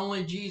think that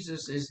only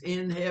Jesus is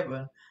in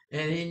heaven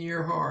and in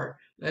your heart.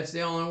 That's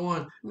the only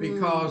one,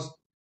 because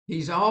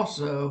he's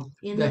also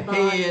in the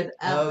head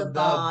of the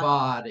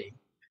body.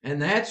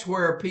 And that's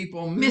where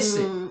people miss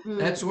it.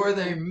 That's where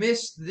they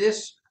miss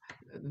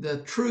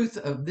the truth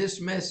of this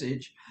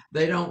message.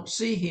 They don't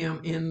see him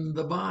in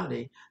the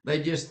body.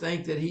 They just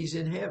think that he's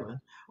in heaven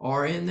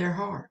or in their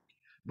heart.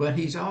 But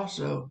he's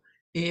also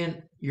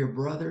in your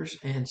brothers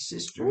and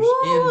sisters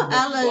in the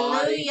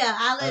body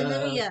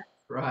of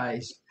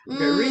Christ.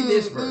 Okay, read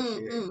this verse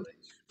here.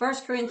 1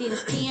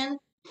 Corinthians 10,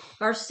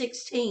 verse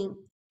 16.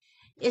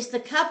 Is the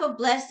cup of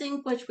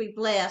blessing which we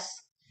bless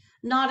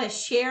not a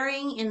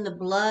sharing in the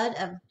blood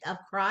of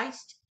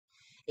Christ?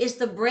 Is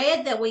the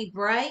bread that we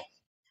break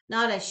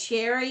not a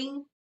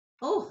sharing?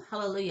 Oh,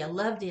 hallelujah.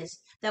 Love this.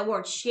 That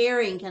word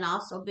sharing can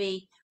also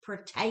be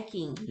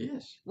partaking.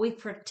 Yes. We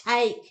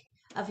partake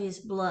of his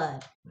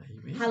blood.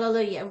 Amen.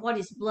 Hallelujah. And what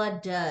his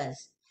blood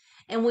does.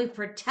 And we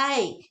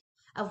partake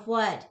of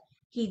what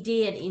he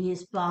did in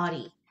his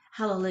body.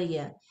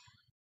 Hallelujah.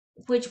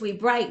 Which we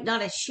break,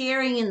 not a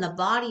sharing in the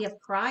body of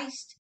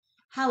Christ.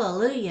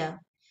 Hallelujah.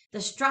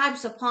 The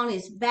stripes upon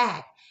his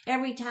back.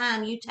 Every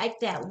time you take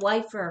that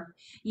wafer,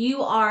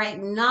 you are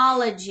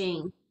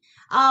acknowledging,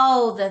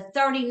 the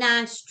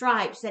 39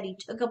 stripes that he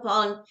took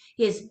upon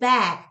his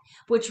back,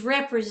 which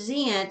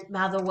represent,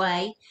 by the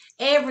way,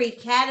 every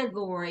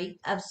category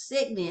of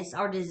sickness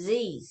or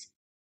disease.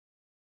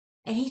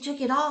 And he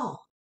took it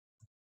all.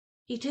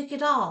 He took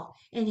it all.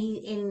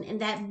 And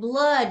that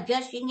blood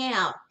gushing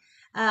out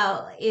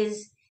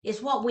is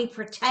what we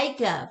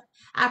partake of.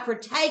 I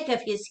partake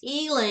of his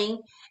healing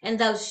and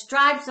those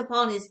stripes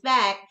upon his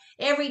back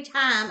every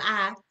time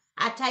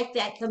I take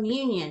that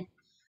communion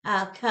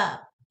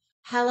cup.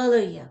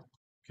 Hallelujah.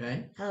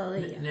 Okay.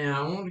 Hallelujah.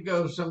 Now I want to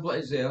go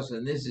someplace else,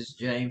 and this is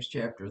James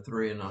chapter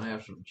 3, and I'll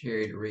have some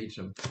Cherry to read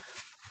some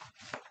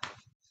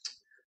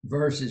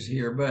verses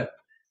here. But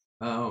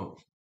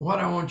what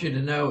I want you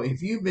to know,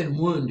 if you've been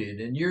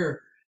wounded and you're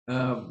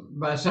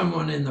by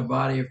someone in the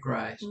body of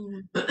Christ,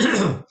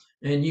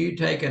 and you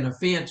take an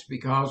offense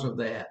because of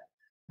that,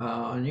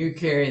 and you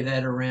carry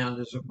that around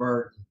as a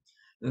burden,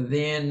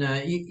 then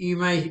you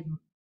may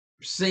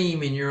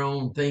seem in your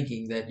own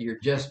thinking that you're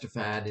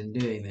justified in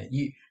doing that.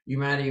 You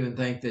might even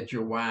think that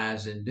you're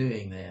wise in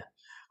doing that.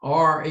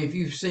 Or if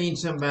you've seen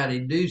somebody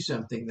do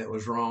something that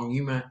was wrong,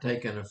 you might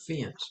take an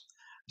offense.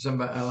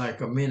 Somebody like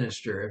a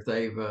minister, if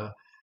they've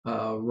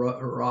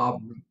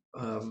robbed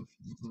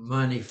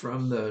money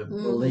from the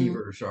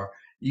believers, or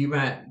you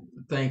might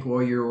think,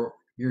 well, you're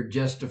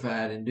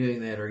justified in doing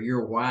that, or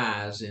you're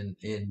wise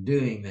in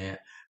doing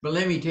that. But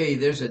let me tell you,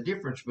 there's a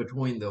difference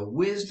between the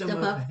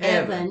wisdom of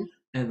heaven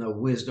and the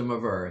wisdom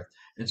of earth.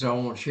 And so I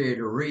want Sherry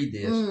to read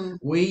this.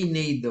 We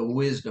need the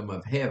wisdom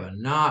of heaven,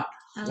 not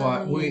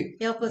what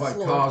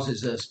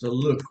causes us to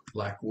look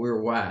like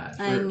we're wise.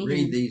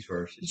 Read these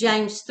verses.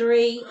 James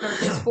 3,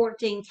 verses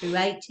 14 through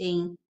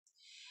 18.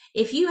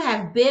 If you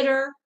have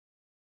bitter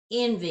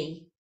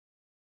envy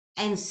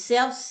and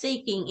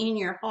self-seeking in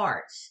your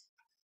hearts,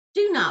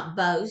 do not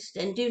boast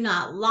and do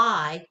not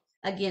lie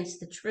against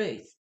the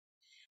truth.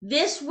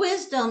 This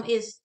wisdom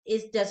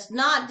does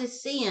not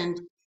descend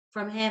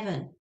from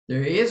heaven.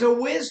 There is a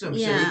wisdom,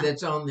 see,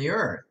 that's on the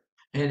earth,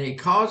 and it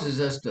causes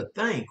us to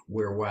think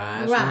we're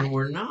wise when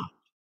we're not.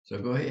 So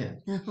go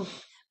ahead.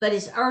 But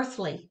it's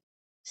earthly,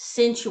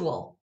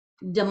 sensual,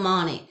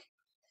 demonic.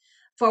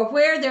 For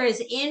where there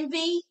is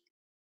envy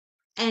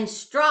and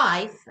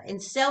strife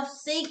and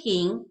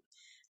self-seeking,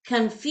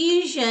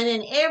 confusion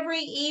and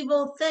every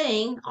evil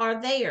thing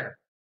are there.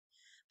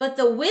 But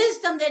the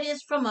wisdom that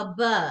is from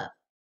above,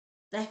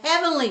 the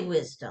heavenly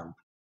wisdom,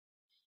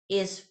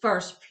 is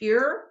first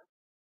pure,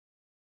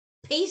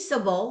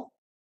 peaceable,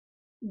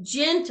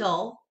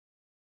 gentle,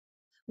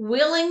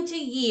 willing to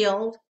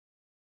yield,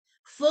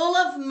 full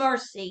of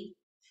mercy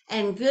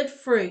and good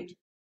fruit,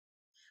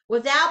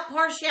 without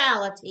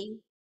partiality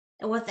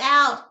and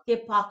without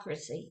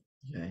hypocrisy.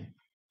 Okay.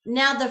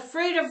 Now the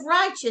fruit of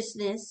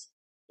righteousness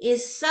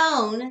is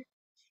sown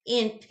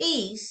in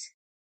peace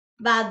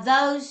by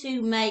those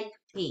who make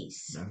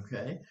peace.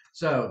 Okay.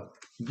 So,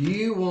 do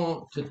you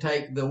want to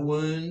take the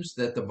wounds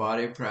that the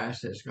body of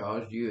Christ has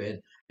caused you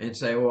and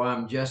say, well,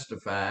 I'm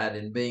justified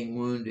in being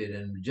wounded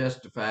and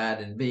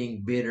justified in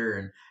being bitter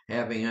and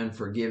having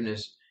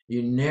unforgiveness?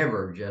 You're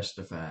never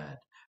justified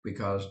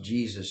because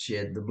Jesus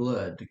shed the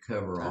blood to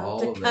cover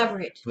all of that.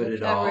 Put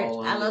it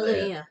all under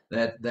Hallelujah.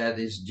 that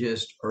is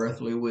just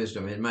earthly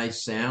wisdom. It may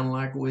sound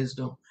like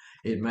wisdom.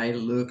 It may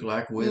look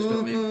like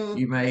wisdom.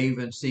 You may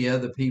even see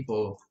other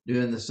people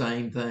doing the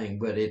same thing,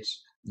 but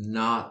it's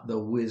not the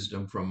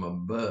wisdom from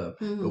above.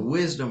 The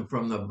wisdom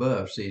from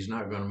above, see, is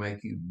not going to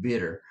make you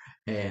bitter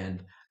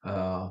and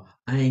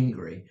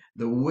angry.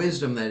 The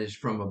wisdom that is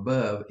from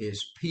above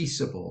is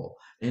peaceable,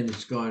 and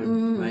it's going to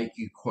make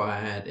you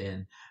quiet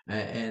and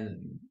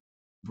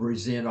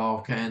present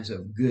all kinds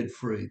of good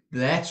fruit.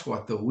 That's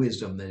what the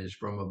wisdom that is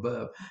from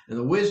above. And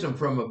the wisdom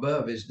from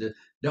above is to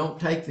don't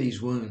take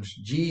these wounds.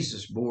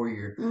 Jesus bore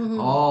your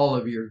all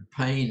of your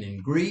pain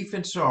and grief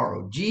and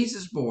sorrow.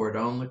 Jesus bore it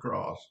on the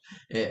cross.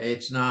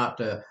 It's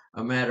not a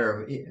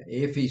matter of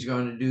if he's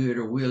going to do it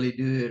or will he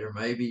do it or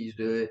maybe he's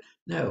do it.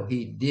 No,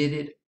 he did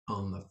it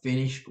on the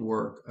finished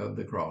work of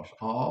the cross.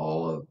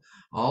 All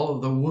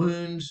of the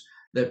wounds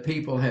that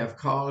people have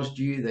caused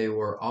you, they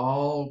were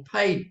all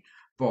paid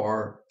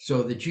for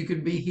so that you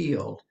could be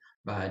healed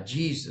by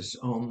Jesus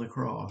on the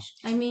cross.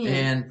 Amen.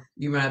 And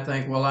you might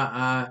think, well,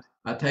 I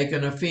take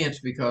an offense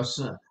because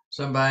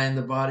somebody in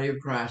the body of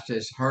Christ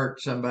has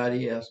hurt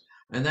somebody else,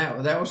 and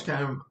that was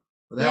kind of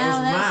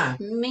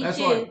that's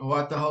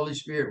what the Holy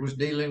Spirit was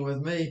dealing with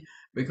me,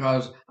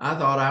 because I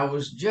thought I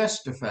was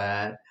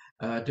justified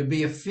to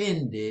be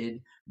offended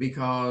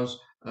because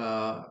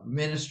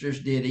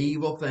ministers did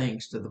evil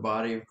things to the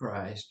body of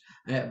Christ.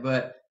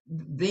 But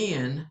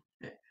then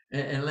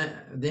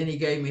then he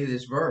gave me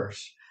this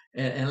verse.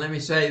 And let me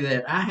say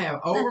that I have,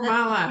 over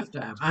my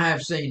lifetime, I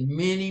have seen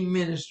many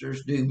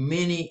ministers do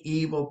many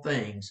evil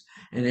things.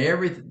 And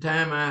every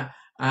time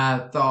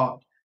I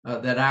thought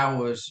that I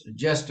was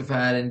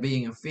justified in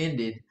being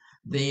offended,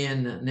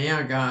 then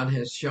now God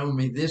has shown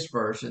me this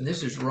verse. And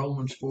this is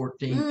Romans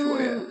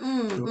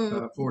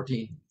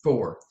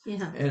 14:4.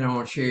 Yeah. And I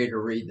want Sherry to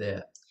read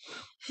that.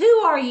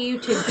 Who are you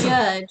to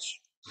judge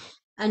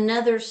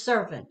another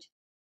servant?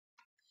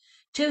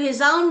 To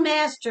his own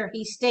master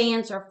he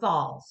stands or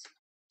falls.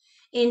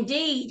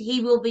 Indeed, he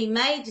will be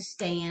made to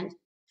stand,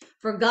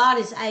 for God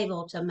is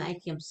able to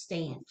make him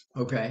stand.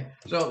 Okay,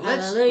 so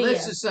let's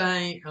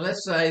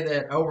say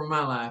that over my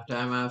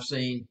lifetime I've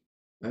seen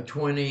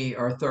 20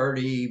 or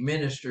 30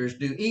 ministers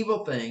do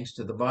evil things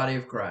to the body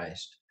of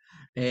Christ,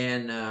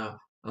 and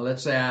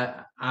let's say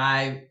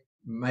I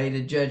made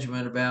a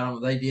judgment about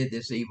them. They did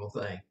this evil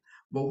thing,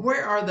 but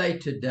where are they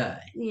today?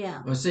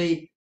 Yeah. Well,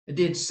 see,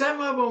 did some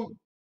of them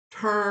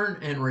turn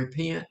and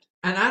repent?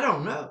 And I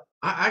don't know.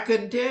 I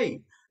couldn't tell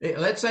you.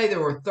 Let's say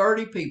there were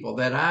 30 people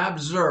that I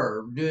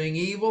observed doing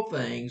evil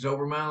things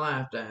over my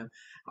lifetime,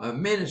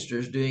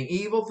 ministers doing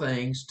evil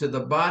things to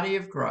the body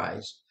of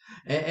Christ.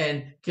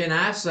 And can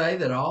I say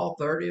that all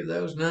 30 of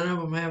those, none of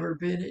them have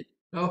repented?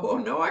 Oh,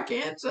 no, I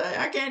can't say.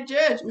 I can't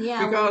judge.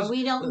 Yeah, because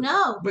we don't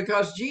know.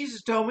 Because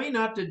Jesus told me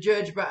not to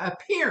judge by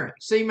appearance.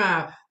 See,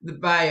 by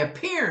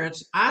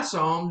appearance, I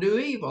saw them do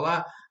evil.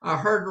 I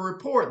heard a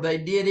report they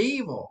did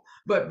evil.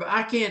 But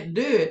I can't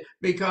do it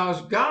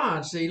because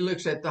God, see,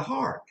 looks at the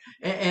heart.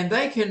 And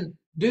they can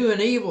do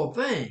an evil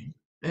thing.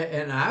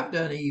 And I've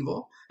done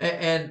evil.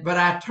 But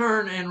I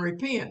turn and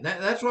repent.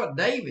 That's what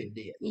David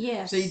did.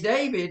 Yes. See,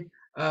 David,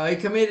 he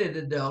committed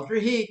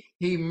adultery.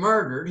 He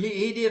murdered.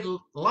 He did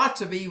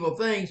lots of evil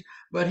things.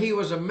 But he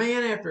was a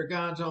man after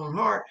God's own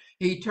heart.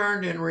 He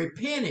turned and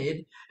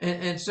repented.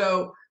 And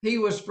so he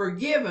was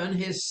forgiven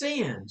his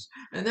sins.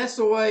 And that's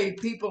the way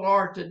people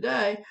are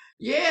today.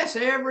 Yes,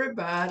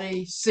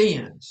 everybody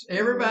sins.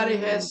 Everybody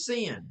has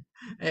sinned.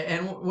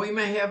 And we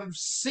may have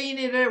seen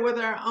it with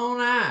our own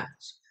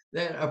eyes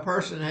that a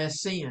person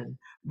has sinned.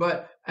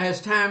 But as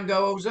time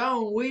goes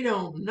on, we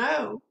don't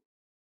know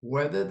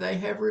whether they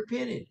have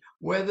repented,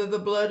 whether the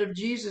blood of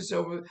Jesus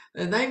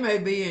and they may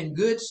be in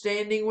good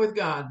standing with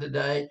God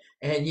today,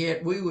 and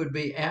yet we would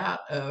be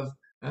out of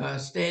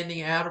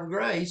standing out of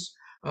grace.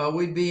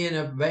 We'd be in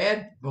a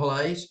bad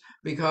place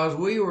because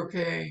we were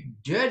carrying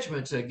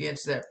judgments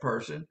against that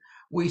person.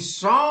 We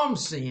saw them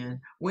sin.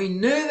 We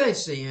knew they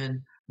sinned,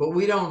 but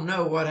we don't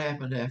know what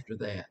happened after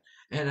that.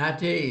 And I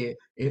tell you,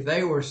 if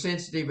they were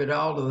sensitive at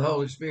all to the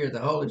Holy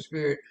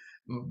Spirit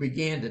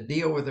began to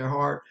deal with their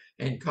heart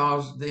and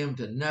caused them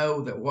to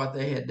know that what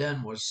they had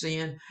done was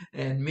sin.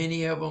 And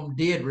many of them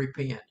did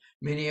repent.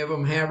 Many of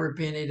them have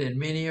repented, and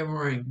many of them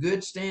are in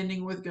good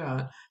standing with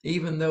God,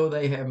 even though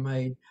they have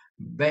made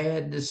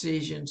bad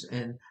decisions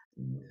and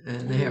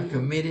they have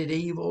committed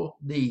evil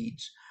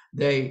deeds.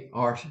 They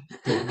are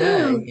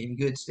today in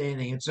good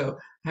standing. And so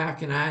how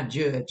can I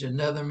judge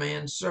another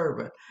man's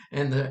servant?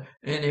 And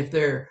if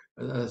they're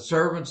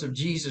servants of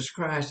Jesus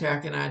Christ, how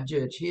can I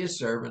judge his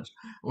servants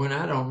when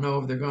I don't know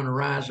if they're going to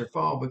rise or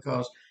fall,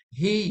 because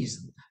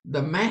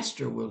the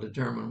master will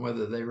determine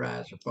whether they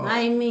rise or fall.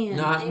 Amen.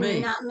 Not Amen. me.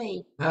 Not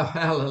me. Oh,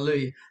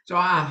 hallelujah. So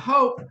I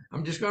hope,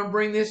 I'm just going to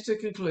bring this to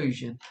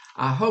conclusion.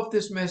 I hope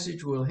this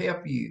message will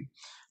help you,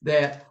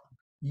 that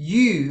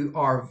you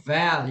are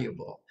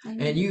valuable.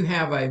 Amen. And you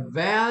have a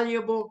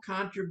valuable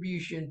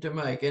contribution to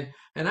make. And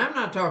I'm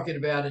not talking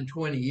about in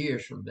 20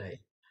 years from today.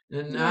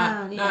 And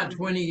not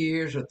 20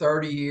 years or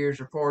 30 years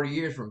or 40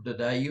 years from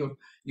today,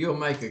 you'll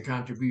make a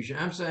contribution.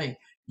 I'm saying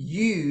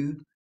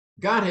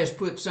God has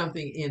put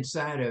something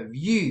inside of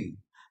you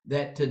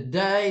that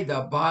today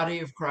the body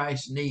of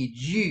Christ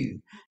needs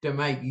you to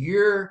make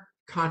your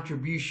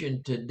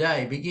contribution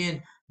today.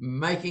 Begin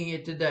making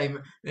it today.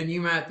 And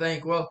you might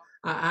think, well,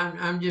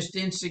 I'm just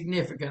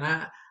insignificant.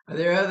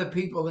 There are other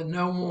people that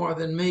know more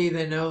than me.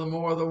 They know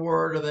more of the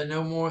word, or they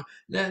know more.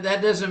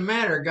 That doesn't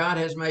matter. God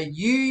has made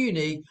you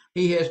unique.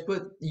 He has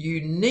put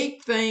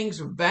unique things,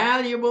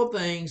 valuable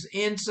things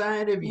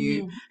inside of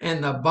you,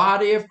 and the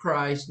body of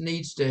Christ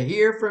needs to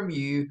hear from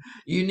you.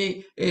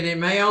 It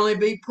may only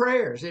be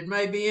prayers. It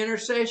may be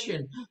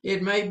intercession.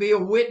 It may be a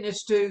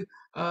witness to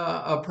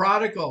a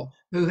prodigal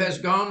who has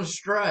gone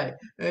astray.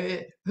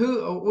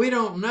 Who we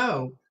don't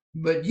know,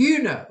 but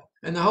you know.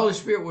 And the Holy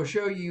Spirit will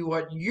show you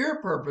what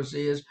your purpose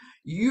is.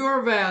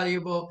 You're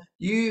valuable.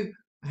 You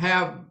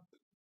have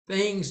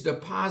things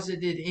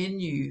deposited in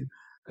you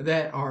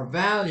that are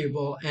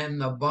valuable, and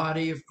the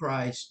body of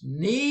Christ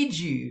needs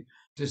you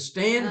to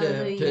stand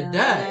up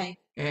today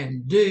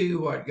and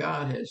do what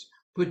God has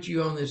put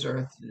you on this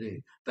earth to do.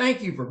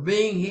 Thank you for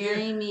being here.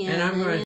 Amen. And I'm going to